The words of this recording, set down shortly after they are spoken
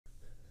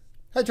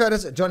Hey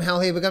traders, John Howell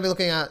here. We're going to be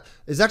looking at,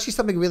 there's actually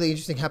something really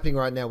interesting happening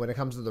right now when it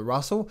comes to the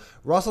Russell.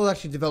 Russell is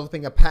actually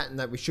developing a pattern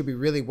that we should be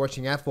really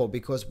watching out for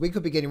because we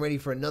could be getting ready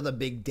for another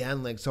big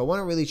down leg. So I want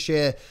to really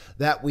share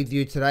that with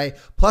you today.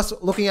 Plus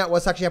looking at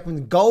what's actually happening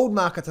in the gold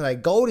market today.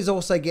 Gold is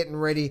also getting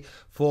ready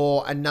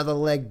for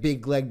another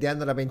big leg down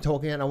that I've been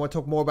talking about. And I want to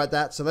talk more about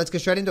that. So let's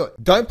get straight into it.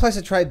 Don't place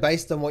a trade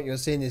based on what you're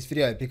seeing in this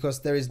video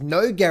because there is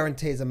no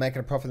guarantees of making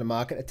a profit in the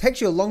market. It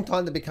takes you a long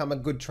time to become a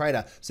good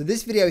trader. So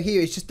this video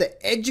here is just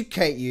to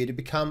educate you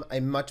to become a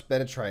much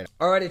better trader.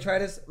 Alrighty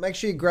traders, make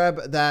sure you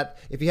grab that.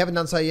 If you haven't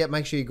done so yet,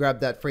 make sure you grab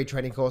that free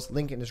trading course,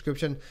 link in the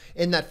description.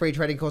 In that free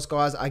trading course,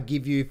 guys, I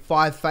give you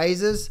 5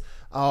 phases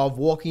of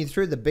walking you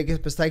through the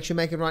biggest mistakes you're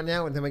making right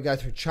now. And then we go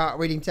through chart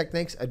reading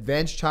techniques,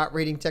 advanced chart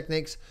reading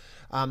techniques,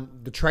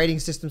 the trading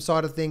system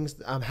side of things,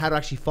 how to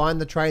actually find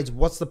the trades,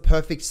 what's the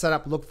perfect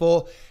setup to look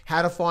for,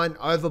 how to find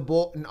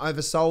overbought and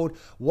oversold,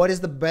 what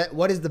is the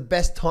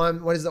best time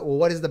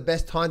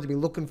to be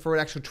looking for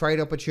an actual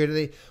trade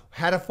opportunity,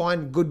 how to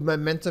find good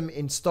momentum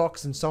in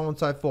stocks, and so on and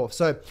so forth.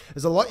 So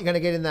there's a lot you're going to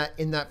get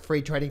in that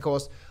free trading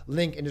course,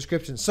 link in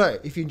description. So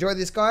if you enjoyed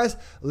this, guys,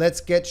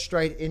 let's get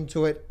straight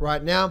into it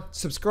right now.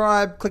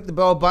 Subscribe, click the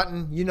bell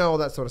button, you know, all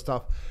that sort of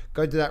stuff.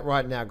 Go do that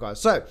right now, guys.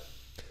 So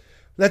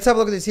let's have a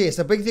look at this here.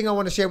 So big thing I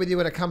want to share with you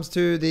when it comes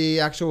to the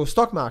actual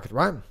stock market,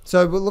 right?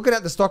 So we're looking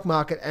at the stock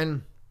market,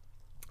 and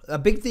a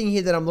big thing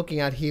here that I'm looking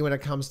at here when it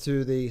comes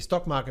to the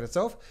stock market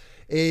itself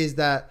is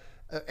that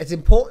it's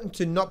important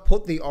to not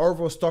put the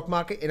overall stock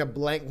market in a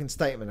blanket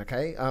statement,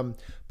 okay?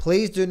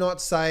 Please do not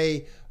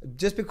say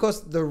just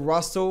because the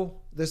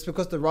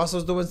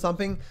Russell's doing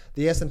something,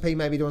 the S&P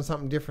may be doing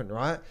something different,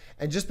 right?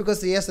 And just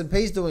because the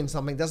S&P is doing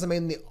something doesn't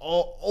mean the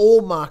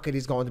all market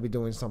is going to be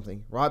doing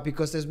something, right?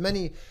 Because there's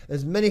many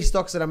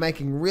stocks that are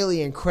making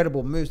really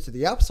incredible moves to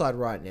the upside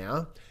right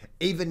now,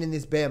 even in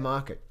this bear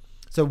market.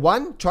 So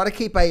one, try to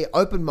keep an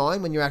open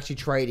mind when you're actually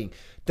trading.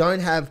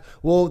 Don't have,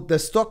 well, the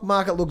stock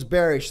market looks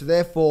bearish, so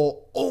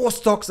therefore all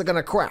stocks are going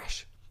to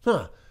crash.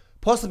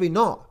 Possibly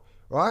not,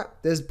 right?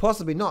 There's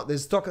possibly not.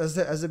 There's stock, as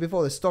I said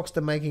before, there's stocks that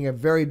are making a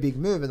very big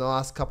move in the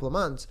last couple of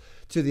months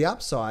to the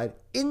upside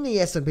in the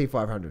S&P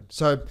 500.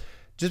 So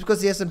just because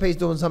the S&P is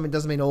doing something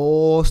doesn't mean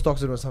all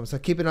stocks are doing something. So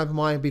keep an open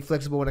mind and be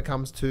flexible when it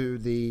comes to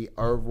the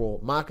overall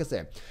markets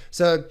there.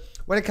 So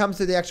when it comes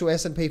to the actual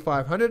S&P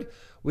 500,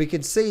 we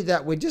can see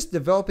that we're just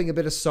developing a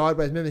bit of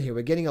sideways movement here.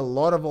 We're getting a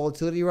lot of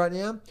volatility right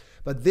now,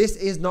 but this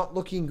is not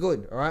looking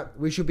good, all right?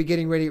 We should be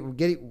getting ready.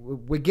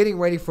 We're getting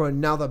ready for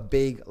another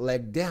big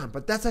leg down,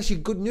 but that's actually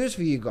good news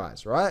for you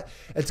guys, right?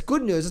 It's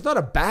good news. It's not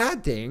a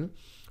bad thing,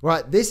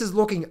 right? This is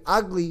looking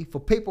ugly for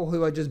people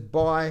who are just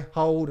buy,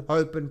 hold,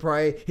 hope, and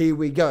pray. Here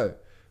we go,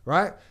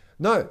 right?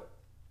 No,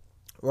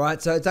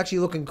 right? So it's actually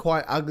looking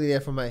quite ugly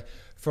there from a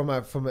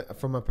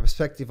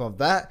perspective of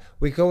that.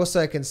 We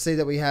also can see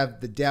that we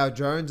have the Dow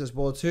Jones as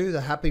well too.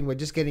 We're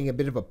just getting a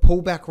bit of a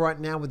pullback right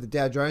now with the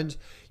Dow Jones.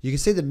 You can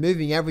see the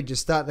moving average is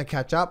starting to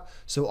catch up.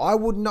 So I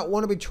would not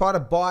want to be trying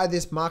to buy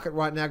this market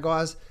right now,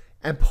 guys.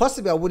 And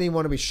possibly I wouldn't even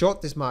want to be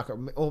short this market.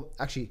 Or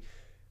actually,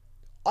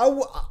 I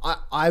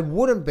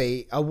wouldn't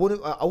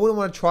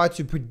want to try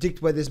to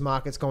predict where this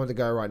market's going to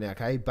go right now.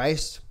 Okay,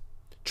 but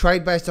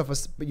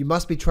you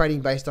must be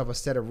trading based off a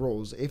set of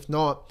rules. If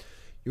not,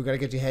 you're going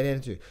to get your head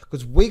into,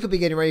 because we could be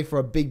getting ready for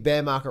a big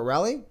bear market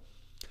rally,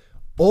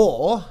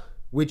 or,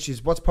 which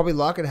is what's probably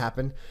likely to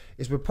happen,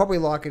 is we're probably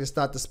likely to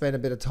start to spend a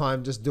bit of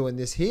time just doing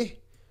this here,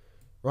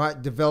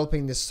 right?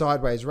 Developing this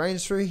sideways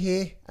range through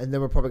here, and then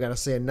we're probably going to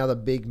see another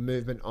big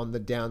movement on the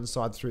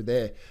downside through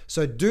there.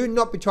 So do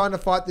not be trying to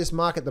fight this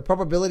market. The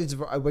probabilities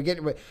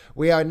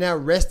we are now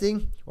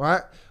resting,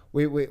 right?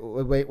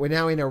 We're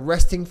now in a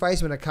resting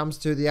phase when it comes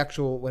to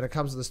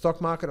the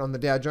stock market on the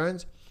Dow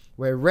Jones.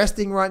 We're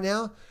resting right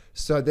now.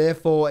 So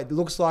therefore, it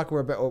looks like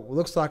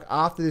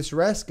after this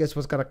rest, guess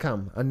what's going to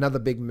come? Another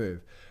big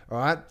move. All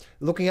right.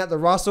 Looking at the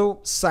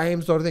Russell,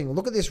 same sort of thing.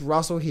 Look at this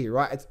Russell here,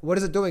 right? What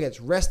is it doing? It's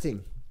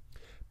resting.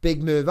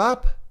 Big move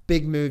up,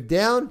 big move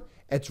down.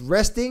 It's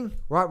resting,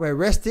 right? We're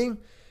resting.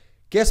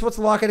 Guess what's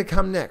likely to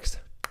come next?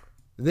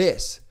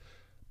 This.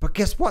 But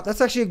guess what? That's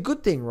actually a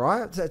good thing,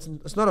 right?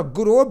 It's not a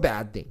good or a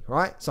bad thing,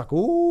 right? It's like,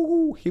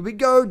 ooh, here we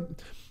go.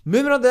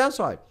 Moving on the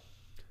downside.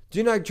 Do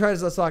you know,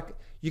 traders, it's like,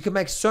 you can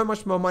make so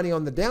much more money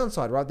on the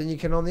downside, right, than you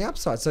can on the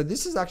upside. So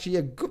this is actually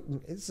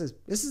this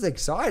is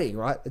exciting,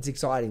 right? It's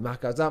exciting.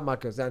 Market goes up,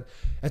 market goes down.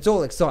 It's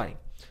all exciting,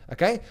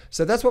 okay?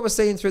 So that's what we're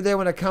seeing through there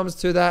when it comes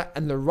to that.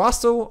 And the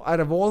Russell, out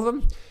of all of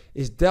them,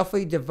 is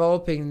definitely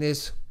developing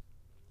this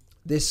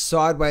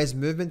sideways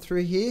movement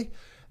through here.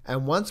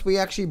 And once we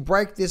actually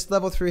break this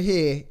level through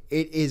here,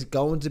 it is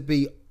going to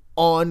be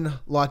on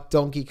like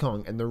Donkey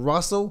Kong. And the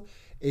Russell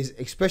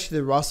especially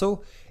the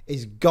Russell,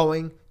 is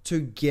going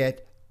to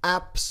get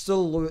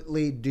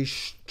absolutely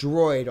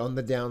destroyed on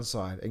the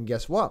downside. And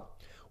guess what?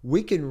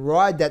 We can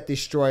ride that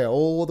destroyer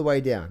all the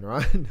way down,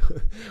 right?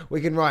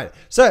 We can ride it.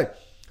 So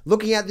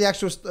looking at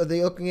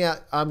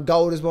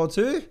gold as well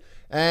too.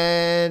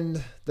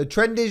 And the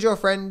trend is your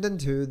friend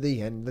unto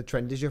the end. The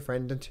trend is your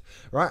friend,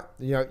 right?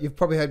 You know, you've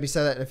probably heard me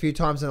say that a few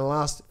times in the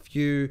last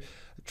few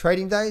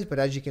trading days, but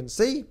as you can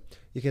see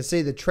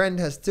the trend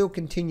has still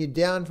continued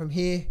down from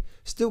here,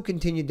 still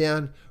continued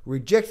down,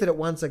 rejected it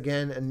once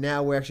again, and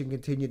now we're actually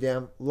continue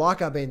down.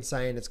 Like I've been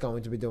saying, it's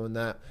going to be doing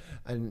that.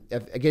 And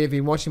again, if you've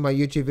been watching my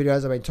YouTube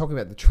videos, I've been talking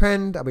about the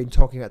trend, I've been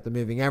talking about the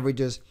moving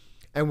averages,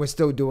 and we're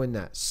still doing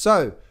that.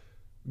 So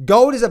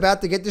gold is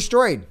about to get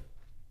destroyed.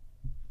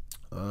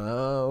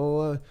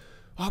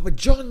 But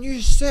John,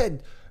 you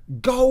said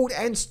gold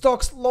and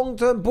stocks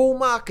long-term bull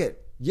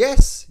market.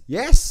 Yes,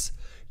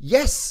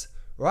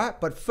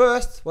 right? But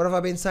first, what have I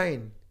been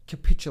saying?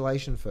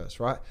 Capitulation first,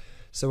 right?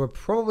 So we're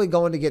probably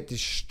going to get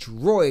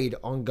destroyed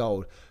on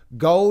gold.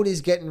 Gold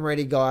is getting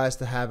ready, guys,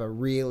 to have a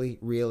really,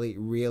 really,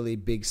 really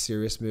big,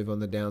 serious move on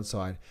the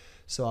downside.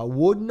 So I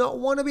would not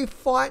want to be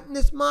fighting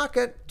this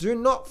market. Do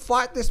not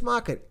fight this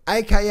market.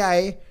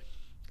 AKA,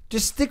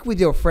 just stick with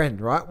your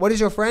friend, right? What is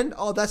your friend?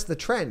 Oh, that's the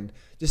trend.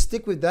 Just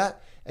stick with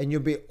that, and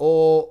you'll be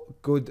all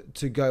good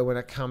to go when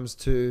it comes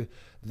to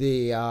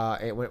the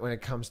when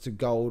it comes to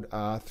gold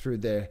through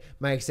there.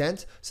 Makes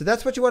sense? So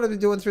that's what you want to be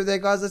doing through there,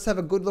 guys. Let's have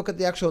a good look at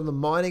the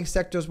mining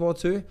sector as well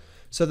too.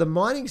 So the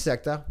mining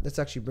sector, let's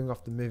actually bring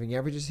off the moving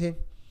averages here.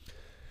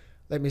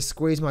 Let me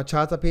squeeze my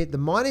chart up here. The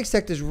mining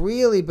sector's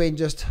really been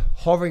just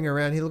hovering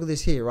around here. Look at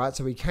this here, right?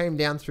 So we came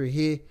down through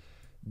here,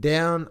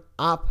 down,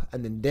 up,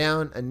 and then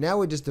down, and now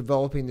we're just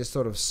developing this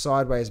sort of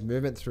sideways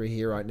movement through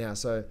here right now.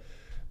 So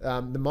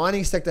the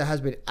mining sector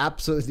has been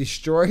absolutely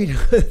destroyed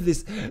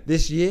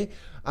this year.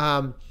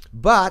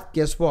 But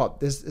guess what?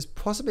 There's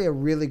possibly a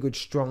really good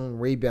strong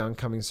rebound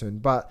coming soon.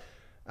 But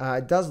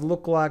it does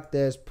look like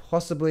there's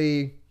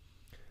possibly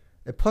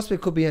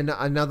could be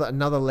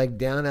another leg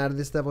down out of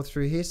this level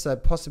through here. So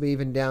possibly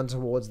even down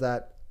towards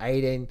that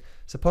 18.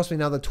 So possibly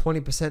another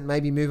 20%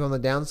 maybe move on the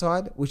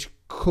downside, which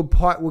could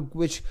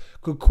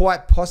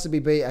quite possibly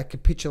be a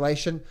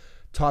capitulation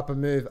type of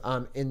move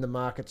in the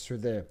markets through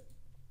there.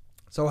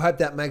 So I hope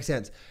that makes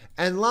sense.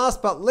 And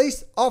last but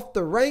least, off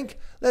the rank,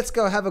 let's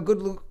go have a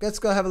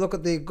look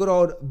at the good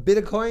old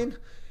Bitcoin.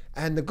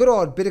 And the good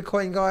old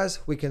Bitcoin, guys,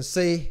 we can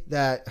see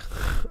that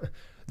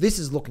this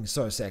is looking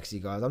so sexy,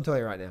 guys. I'm telling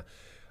you right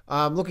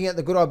now. Looking at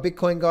the good old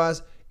Bitcoin,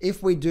 guys,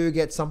 if we do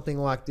get something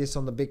like this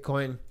on the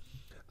Bitcoin,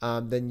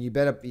 then you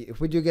better,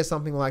 if we do get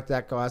something like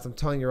that, guys, I'm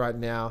telling you right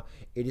now,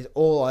 it is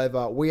all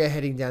over. We are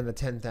heading down to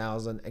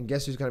 10,000, and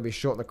guess who's going to be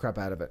shorting the crap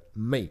out of it?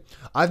 Me.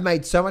 I've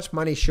made so much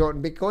money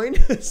shorting Bitcoin,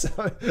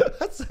 so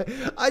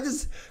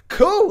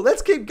cool,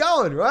 let's keep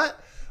going, right?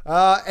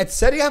 It's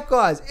setting up,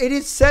 guys. It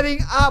is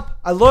setting up.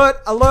 Alert,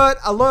 alert,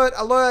 alert,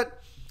 alert.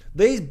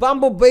 These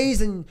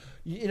bumblebees and,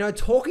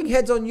 talking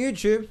heads on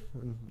YouTube,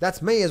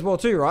 that's me as well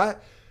too, right?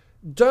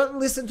 Don't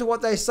listen to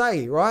what they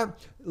say, right?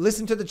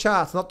 Listen to the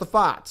charts, not the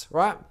farts,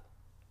 right?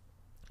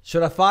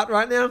 Should I fart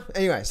right now?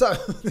 Anyway, so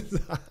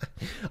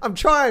I'm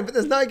trying, but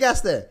there's no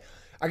gas there.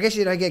 I guess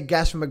you don't get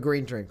gas from a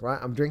green drink, right?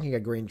 I'm drinking a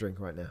green drink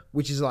right now,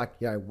 which is like,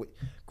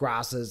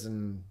 grasses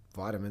and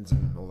vitamins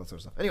and all that sort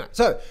of stuff. Anyway,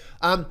 so,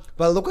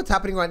 but look what's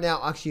happening right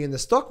now actually in the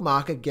stock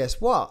market. Guess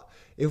what?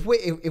 If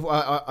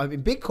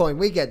in Bitcoin,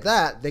 we get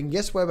that, then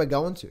guess where we're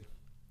going to?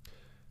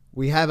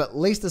 We have at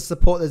least a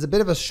support. There's a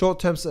bit of a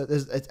short-term,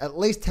 there's at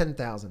least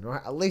 10,000,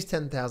 right? At least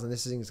 10,000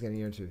 this thing is going to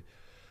go to.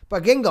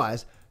 But again,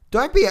 guys,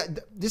 don't be,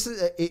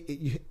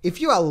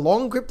 if you are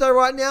long crypto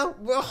right now,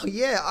 well,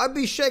 yeah, I'd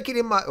be shaking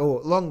in my,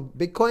 long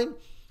Bitcoin,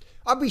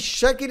 I'd be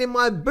shaking in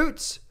my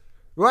boots,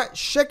 right?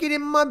 Shaking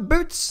in my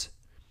boots.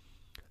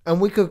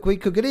 And we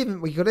could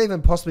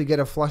even possibly get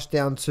a flush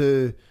down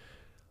to,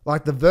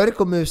 like the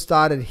vertical move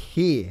started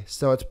here.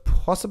 So it's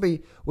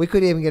possibly, we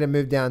could even get a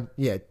move down,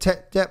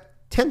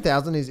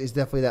 10,000 is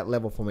definitely that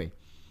level for me,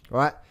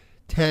 right?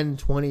 10,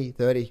 20,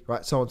 30,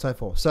 right? So on and so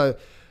forth. So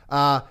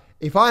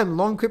if I am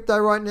long crypto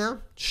right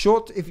now,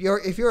 if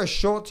you're a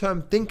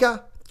short-term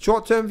thinker,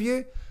 short-term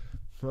view,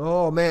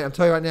 oh man, I'm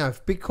telling you right now,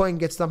 if Bitcoin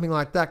gets something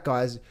like that,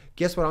 guys,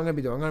 guess what I'm going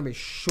to be doing? I'm going to be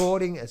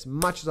shorting as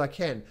much as I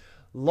can.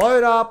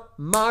 Load up,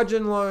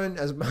 margin loan,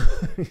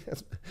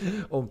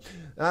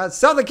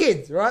 sell the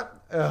kids, right?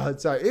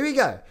 So here we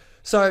go.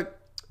 So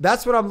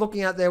that's what I'm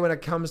looking at there when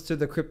it comes to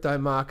the crypto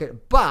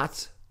market.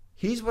 But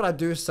here's what I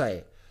do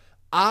say.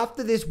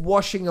 After this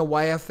washing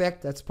away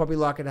effect, that's probably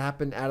likely to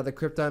happen out of the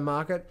crypto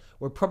market,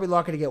 we're probably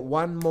likely to get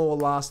one more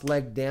last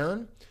leg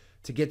down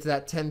to get to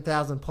that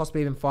 10,000,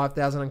 possibly even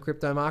 5,000 on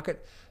crypto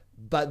market.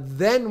 But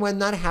then when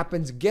that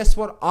happens, guess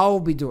what I'll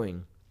be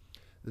doing?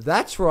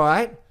 That's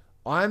right.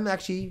 I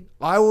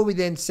will be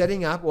then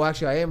setting up, well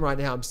actually I am right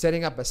now, I'm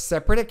setting up a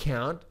separate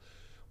account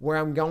where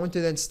I'm going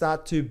to then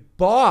start to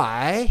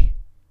buy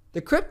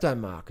the crypto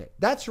market.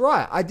 That's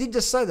right. I did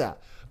just say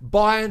that.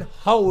 Buy and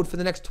hold for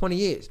the next 20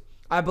 years.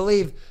 I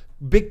believe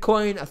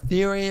Bitcoin,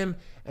 Ethereum,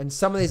 and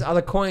some of these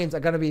other coins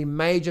are going to be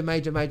major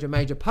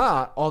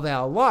part of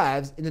our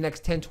lives in the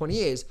next 10, 20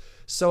 years.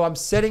 So I'm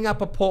setting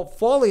up a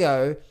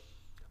portfolio,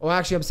 or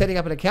actually I'm setting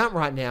up an account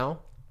right now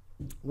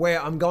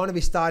where I'm going to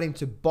be starting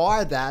to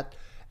buy that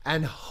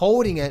and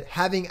holding it,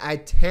 having a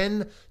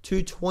 10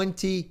 to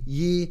 20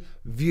 year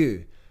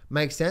view.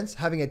 Makes sense?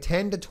 Having a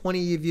 10 to 20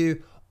 year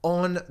view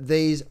on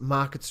these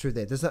markets through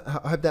there.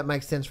 I hope that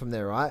makes sense from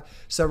there, right?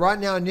 So right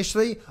now,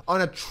 initially,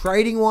 on a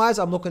trading wise,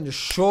 I'm looking to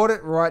short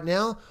it right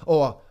now,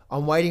 or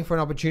I'm waiting for an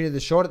opportunity to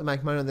short it to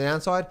make money on the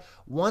downside.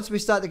 Once we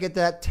start to get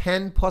that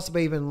 10,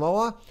 possibly even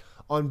lower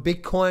on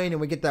Bitcoin, and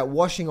we get that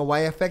washing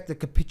away effect, the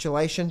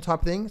capitulation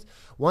type things,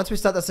 once we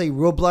start to see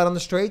real blood on the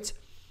streets,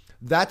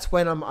 that's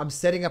when I'm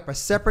setting up a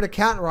separate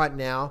account right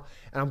now,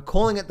 and I'm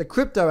calling it the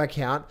crypto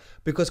account,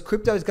 because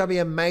crypto is going to be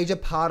a major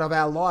part of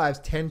our lives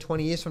 10,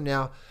 20 years from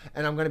now,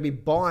 and I'm going to be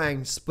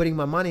buying, splitting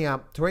my money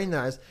up between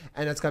those,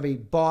 and it's going to be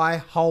buy,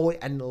 hold,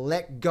 and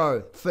let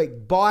go.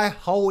 Buy,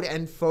 hold,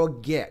 and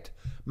forget.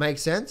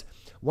 Makes sense?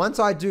 Once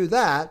I do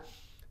that,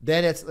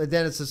 then it's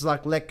just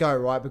like let go,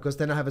 right? Because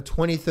then I have a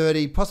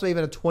 2030, possibly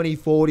even a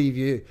 2040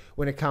 view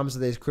when it comes to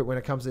these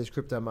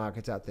crypto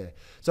markets out there.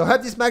 So I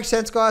hope this makes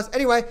sense, guys.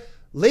 Anyway,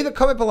 leave a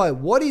comment below.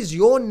 What is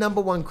your number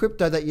one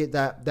crypto that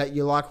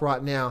you like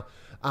right now,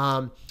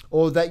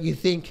 or that you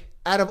think,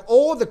 out of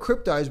all the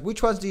cryptos,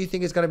 which ones do you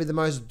think is going to be the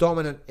most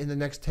dominant in the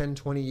next 10,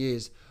 20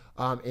 years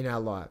in our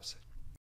lives?